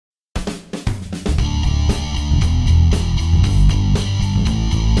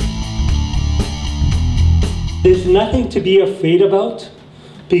there's nothing to be afraid about,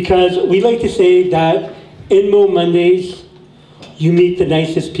 because we like to say that in MoMondays, you meet the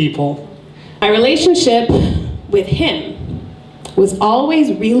nicest people. My relationship with him was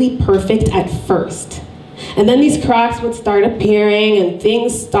always really perfect at first. And then these cracks would start appearing and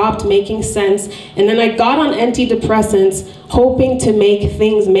things stopped making sense. And then I got on antidepressants hoping to make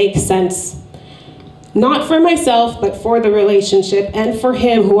things make sense. Not for myself, but for the relationship and for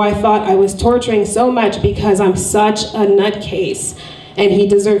him, who I thought I was torturing so much because I'm such a nutcase and he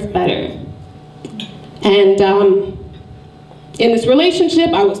deserved better. And in this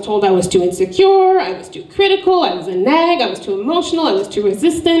relationship, I was told I was too insecure, I was too critical, I was a nag, I was too emotional, I was too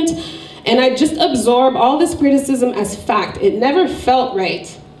resistant. And I just absorbed all this criticism as fact. It never felt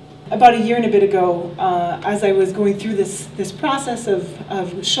right. About a year and a bit ago, as I was going through this process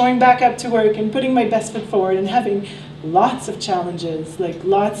of showing back up to work and putting my best foot forward and having lots of challenges, like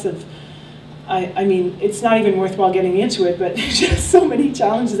lots of, I mean, it's not even worthwhile getting into it, but just so many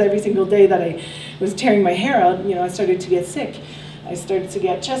challenges every single day that I was tearing my hair out. You know, I started to get sick. I started to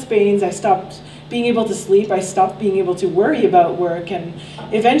get chest pains. I stopped being able to sleep. I stopped being able to worry about work. And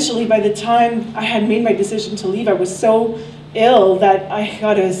eventually, by the time I had made my decision to leave, I was so ill that I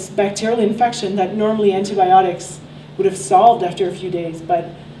got a bacterial infection that normally antibiotics would have solved after a few days, but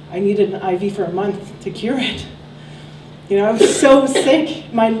I needed an IV for a month to cure it. You know, I was so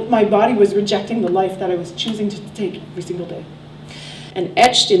sick. My body was rejecting the life that I was choosing to take every single day. And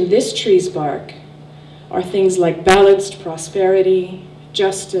etched in this tree's bark are things like balanced prosperity,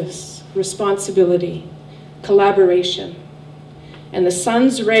 justice, responsibility, collaboration. And the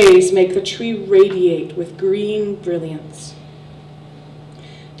sun's rays make the tree radiate with green brilliance.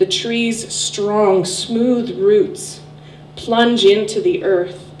 The tree's strong, smooth roots plunge into the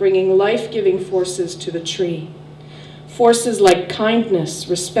earth, bringing life-giving forces to the tree. Forces like kindness,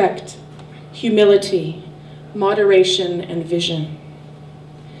 respect, humility, moderation, and vision.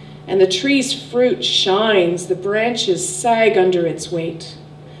 And the tree's fruit shines, the branches sag under its weight.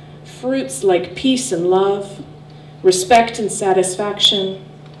 Fruits like peace and love, respect and satisfaction,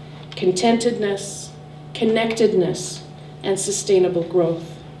 contentedness, connectedness, and sustainable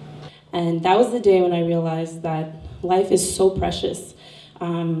growth. And that was the day when I realized that life is so precious.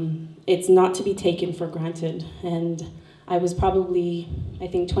 It's not to be taken for granted. And I was probably, I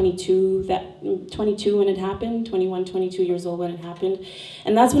think, 22 when it happened, 21, 22 years old when it happened.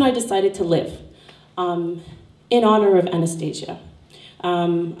 And that's when I decided to live, in honor of Anastasia.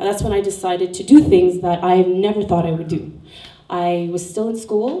 That's when I decided to do things that I never thought I would do. I was still in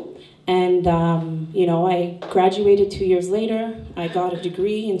school, and you know, I graduated 2 years later. I got a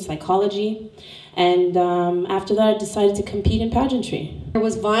degree in psychology, and after that I decided to compete in pageantry. There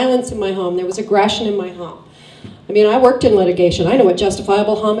was violence in my home, there was aggression in my home. I mean, I worked in litigation, I know what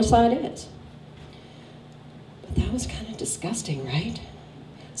justifiable homicide is. But that was kind of disgusting, right?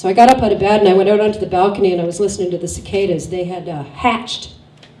 So I got up out of bed and I went out onto the balcony and I was listening to the cicadas. They had hatched.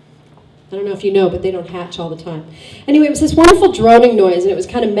 I don't know if you know, but they don't hatch all the time. Anyway, it was this wonderful droning noise and it was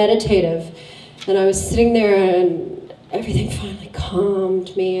kind of meditative. And I was sitting there and everything finally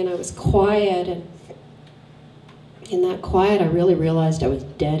calmed me and I was quiet. And in that quiet, I really realized I was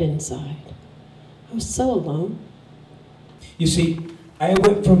dead inside. I was so alone. You see, I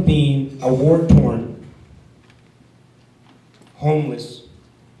went from being a war-torn, homeless,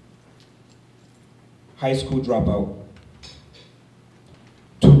 high school dropout,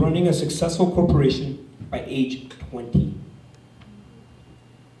 to running a successful corporation by age 20.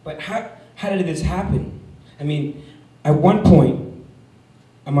 But how did this happen? I mean, at one point,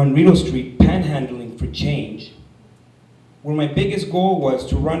 I'm on Rideau Street panhandling for change, where my biggest goal was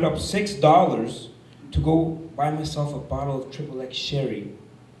to round up $6 to go buy myself a bottle of XXX sherry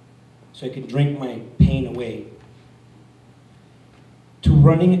so I could drink my pain away. To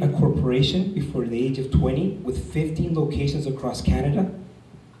running a corporation before the age of 20 with 15 locations across Canada?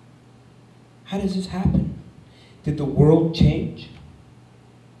 How does this happen? Did the world change?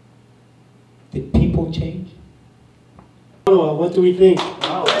 Did people change? Ottawa, what do we think?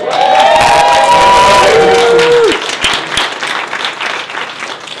 Wow.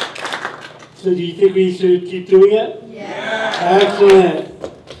 So do you think we should keep doing it? Yeah. Excellent.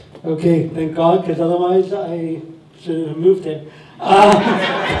 Okay, thank God, because otherwise I should have moved it.